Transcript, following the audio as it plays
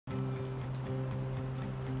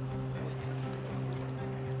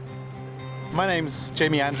My name's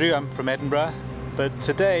Jamie Andrew, I'm from Edinburgh, but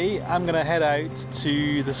today I'm going to head out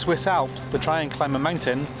to the Swiss Alps to try and climb a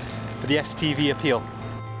mountain for the STV Appeal.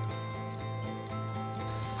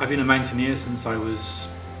 I've been a mountaineer since I was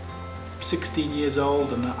 16 years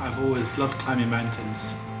old and I've always loved climbing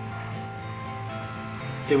mountains.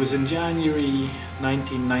 It was in January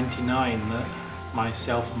 1999 that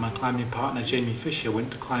myself and my climbing partner Jamie Fisher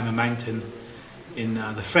went to climb a mountain in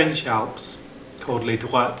the French Alps called Les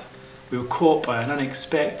Droites. We were caught by an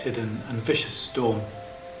unexpected and vicious storm.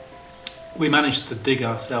 We managed to dig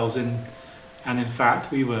ourselves in, and in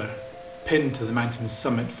fact we were pinned to the mountain's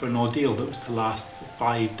summit for an ordeal that was to last for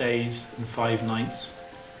 5 days and 5 nights.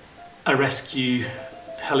 A rescue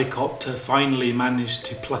helicopter finally managed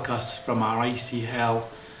to pluck us from our icy hell.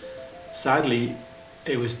 Sadly,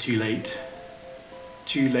 it was too late.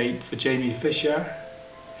 Too late for Jamie Fisher,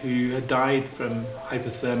 who had died from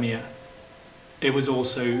hypothermia. It was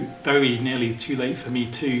also very nearly too late for me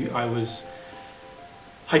too. I was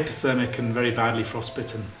hypothermic and very badly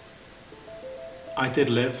frostbitten. I did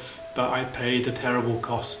live, but I paid a terrible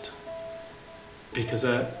cost because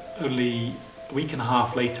only a week and a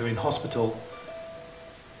half later in hospital,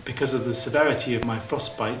 because of the severity of my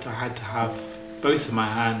frostbite, I had to have both of my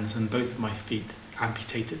hands and both of my feet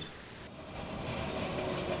amputated.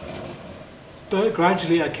 But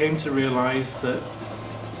gradually I came to realise that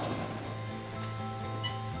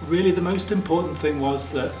really the most important thing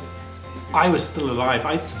was that I was still alive,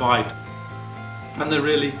 I'd survived. And that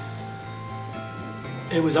really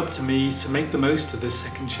it was up to me to make the most of this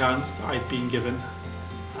second chance I'd been given,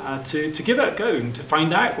 to give it a go and to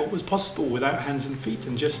find out what was possible without hands and feet,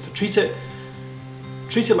 and just to treat it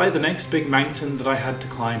like the next big mountain that I had to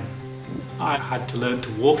climb. I had to learn to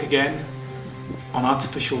walk again on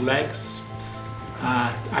artificial legs.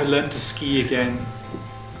 I learned to ski again.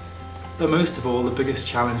 But most of all, the biggest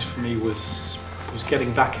challenge for me was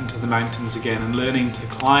getting back into the mountains again and learning to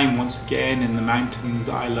climb once again in the mountains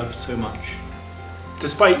that I loved so much.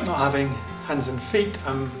 Despite not having hands and feet,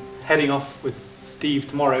 I'm heading off with Steve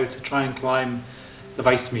tomorrow to try and climb the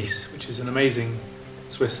Weissmies, which is an amazing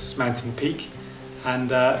Swiss mountain peak.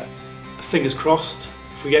 And fingers crossed,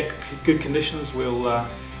 if we get good conditions, we'll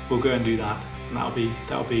go and do that, and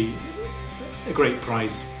that'll be a great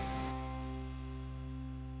prize.